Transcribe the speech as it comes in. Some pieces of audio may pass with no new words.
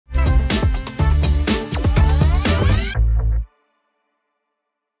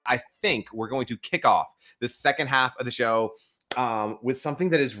I think we're going to kick off the second half of the show with something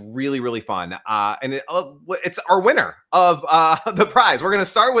that is really, really fun. And it's our winner of the prize. We're going to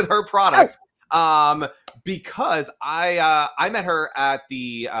start with her product. Because I met her at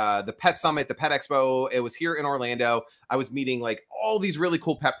the Pet Summit, the Pet Expo. It was here in Orlando. I was meeting like all these really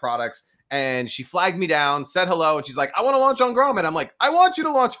cool pet products, and she flagged me down, said hello, and she's like, I want to launch on Grommet. I'm like, I want you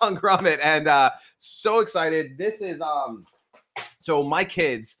to launch on Grommet. And so excited. This is so my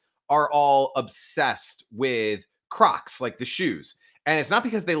kids are all obsessed with Crocs, like the shoes. And it's not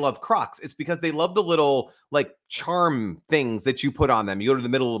because they love Crocs. It's because they love the little like charm things that you put on them. You go to the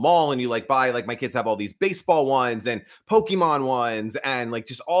middle of the mall and you like buy, like my kids have all these baseball ones and Pokemon ones and like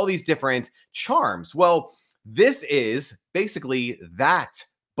just all these different charms. Well, this is basically that,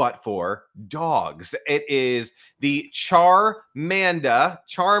 but for dogs. It is the Charmdana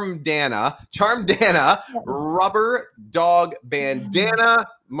Rubber Dog Bandana.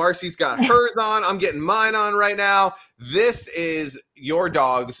 Marcy's got hers on. I'm getting mine on right now. This is your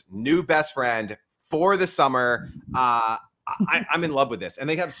dog's new best friend for the summer. I'm in love with this. And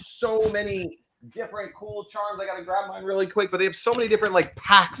they have so many different cool charms. I got to grab mine really quick, but they have so many different like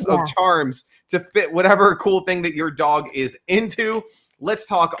packs of charms to fit whatever cool thing that your dog is into. Let's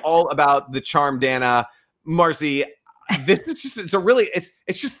talk all about the Charmdana. Marcy, this is just,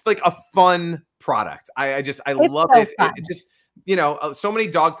 it's just like a fun product. I love it. It just, you know, so many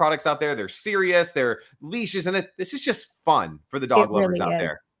dog products out there. They're serious, they're leashes, and this is just fun for the dog lovers out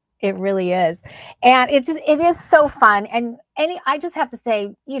there. It really is. And it is so fun. And I just have to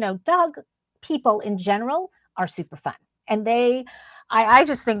say, you know, dog people in general are super fun. And I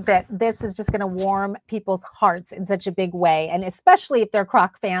just think that this is just going to warm people's hearts in such a big way. And especially if they're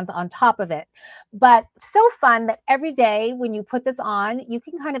Croc fans on top of it. But so fun that every day when you put this on, you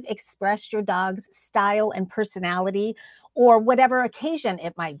can kind of express your dog's style and personality or whatever occasion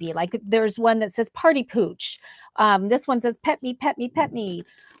it might be. Like there's one that says party pooch. This one says pet me, pet me, pet me.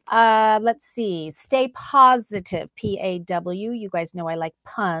 Let's see, stay positive, PAW. You guys know I like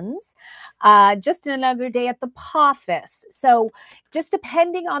puns. Just another day at the office. So just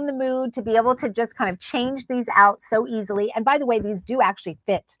depending on the mood, to be able to just kind of change these out so easily. And by the way, these do actually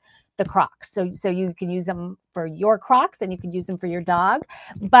fit the Crocs. So you can use them for your Crocs and you can use them for your dog.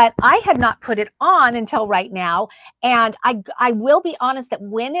 But I had not put it on until right now. And I will be honest that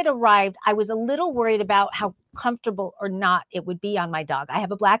when it arrived, I was a little worried about how comfortable or not it would be on my dog. I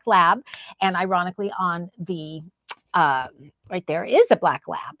have a black lab, and ironically on the right there is a black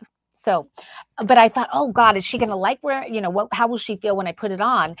lab. So, but I thought, oh God, is she going to like wearing, you know, how will she feel when I put it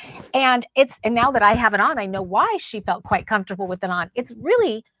on? And now that I have it on, I know why she felt quite comfortable with it on. It's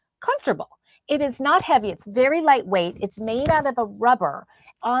really comfortable. It is not heavy. It's very lightweight. It's made out of a rubber.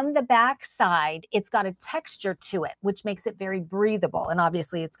 On the back side, it's got a texture to it, which makes it very breathable. And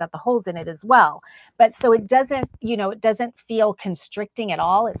obviously it's got the holes in it as well. But so it doesn't, you know, it doesn't feel constricting at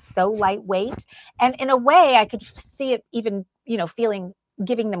all. It's so lightweight. And in a way, I could see it even, you know,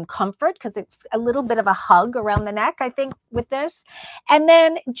 giving them comfort because it's a little bit of a hug around the neck, I think, with this. And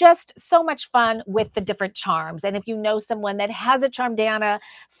then just so much fun with the different charms. And if you know someone that has a Charmdana,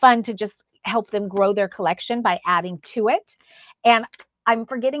 fun to just help them grow their collection by adding to it. And I'm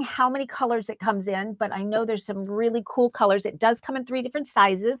forgetting how many colors it comes in, but I know there's some really cool colors. It does come in 3 different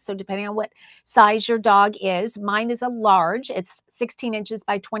sizes. So depending on what size your dog is, mine is a large. It's 16 inches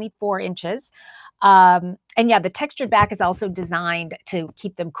by 24 inches. And yeah, the textured back is also designed to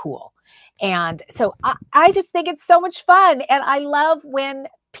keep them cool. And so I just think it's so much fun. And I love when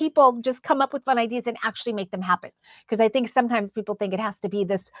people just come up with fun ideas and actually make them happen. Because I think sometimes people think it has to be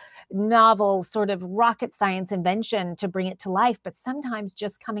this novel sort of rocket science invention to bring it to life. But sometimes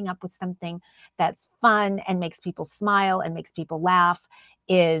just coming up with something that's fun and makes people smile and makes people laugh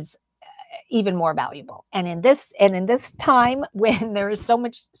is even more valuable. And in this time when there is so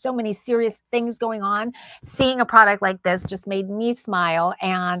many serious things going on, seeing a product like this just made me smile.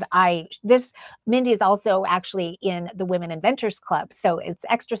 And Mindy is also actually in the Women Inventors Club. So it's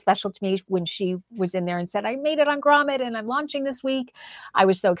extra special to me when she was in there and said, I made it on Grommet and I'm launching this week. I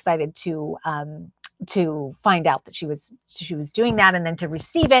was so excited to find out that she was doing that, and then to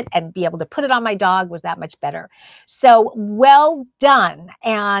receive it and be able to put it on my dog was that much better. So well done.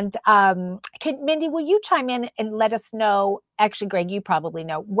 And Mindy, will you chime in and let us know? Actually, Greg, you probably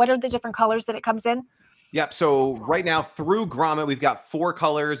know, what are the different colors that it comes in? Yep. So right now through Grommet, we've got 4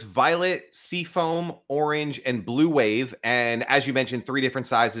 colors: violet, seafoam, orange, and blue wave. And as you mentioned, 3 different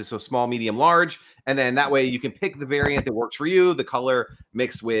sizes. So small, medium, large. And then that way you can pick the variant that works for you, the color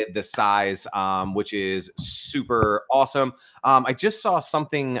mixed with the size, which is super awesome. I just saw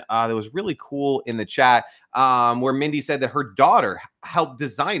something that was really cool in the chat where Mindy said that her daughter helped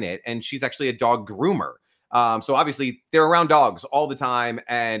design it, and she's actually a dog groomer. So obviously they're around dogs all the time,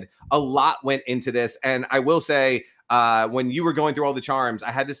 and a lot went into this. And I will say, when you were going through all the charms, I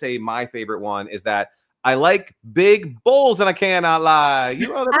had to say my favorite one is that I like big bulls and I cannot lie.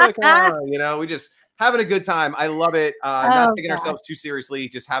 You are the you know, we just having a good time. I love it. Not taking ourselves too seriously,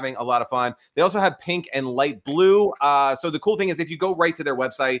 just having a lot of fun. They also have pink and light blue. So the cool thing is if you go right to their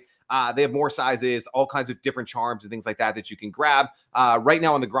website, they have more sizes, all kinds of different charms and things like that that you can grab. Right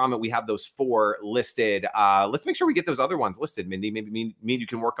now on the Grommet, we have those 4 listed. Let's make sure we get those other ones listed, Mindy. Maybe you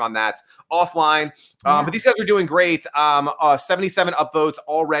can work on that offline. But these guys are doing great. 77 upvotes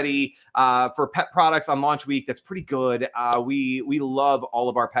already for pet products on launch week. That's pretty good. We love all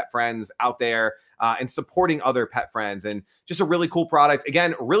of our pet friends out there. And supporting other pet friends, and just a really cool product.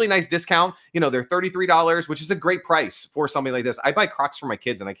 Again, really nice discount. You know, they're $33, which is a great price for something like this. I buy Crocs for my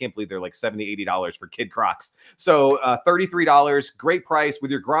kids, and I can't believe they're like $70, $80 for kid Crocs. So $33, great price. With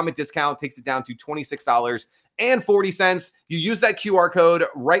your Grommet discount, takes it down to $26.40. You use that QR code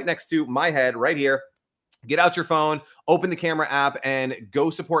right next to my head right here. Get out your phone, open the camera app, and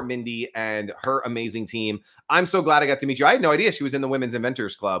go support Mindy and her amazing team. I'm so glad I got to meet you. I had no idea she was in the Women's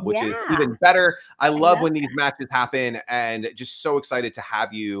Inventors Club, which is even better. I love when these matches happen, and just so excited to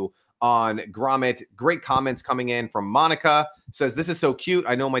have you on Grommet. Great comments coming in from Monica. Says, this is so cute.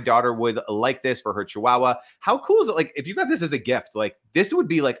 I know my daughter would like this for her Chihuahua. How cool is it? Like, if you got this as a gift, like this would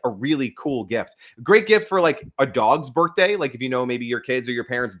be like a really cool gift. Great gift for like a dog's birthday. Like if you know, maybe your kids or your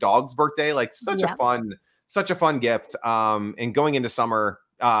parents' dog's birthday, like such a fun gift. And going into summer,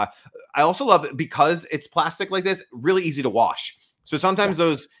 I also love it because it's plastic like this, really easy to wash. So sometimes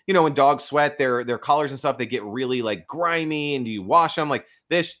those, you know, when dogs sweat, their collars and stuff, they get really like grimy, and do you wash them? Like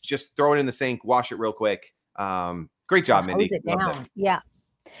this, just throw it in the sink, wash it real quick. Great job, Mindy. Hose it down. Yeah.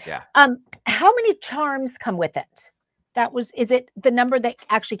 Yeah. How many charms come with it? Is it the number that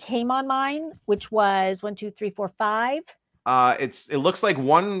actually came on mine, which was 1, 2, 3, 4, 5? It looks like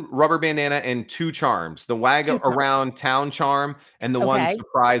 1 rubber bandana and 2 charms. The wag around town charm and the one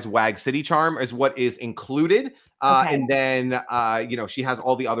surprise wag city charm is what is included. And then, you know, she has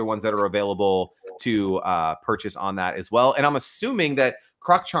all the other ones that are available to purchase on that as well. And I'm assuming that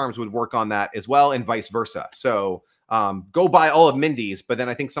Croc charms would work on that as well, and vice versa. So go buy all of Mindy's, but then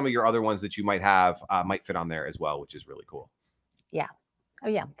I think some of your other ones that you might have might fit on there as well, which is really cool. Yeah. Oh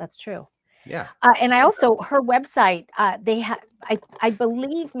yeah, that's true. Yeah. And I also, her website, they have, I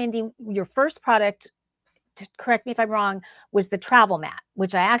believe, Mindy, your first product, correct me if I'm wrong, was the travel mat,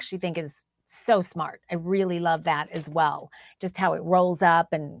 which I actually think is so smart. I really love that as well. Just how it rolls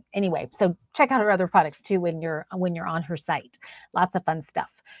up. And anyway, so check out her other products too when you're on her site. Lots of fun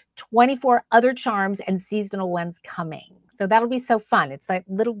stuff. 24 other charms and seasonal ones coming. So that'll be so fun. It's that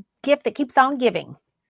little gift that keeps on giving.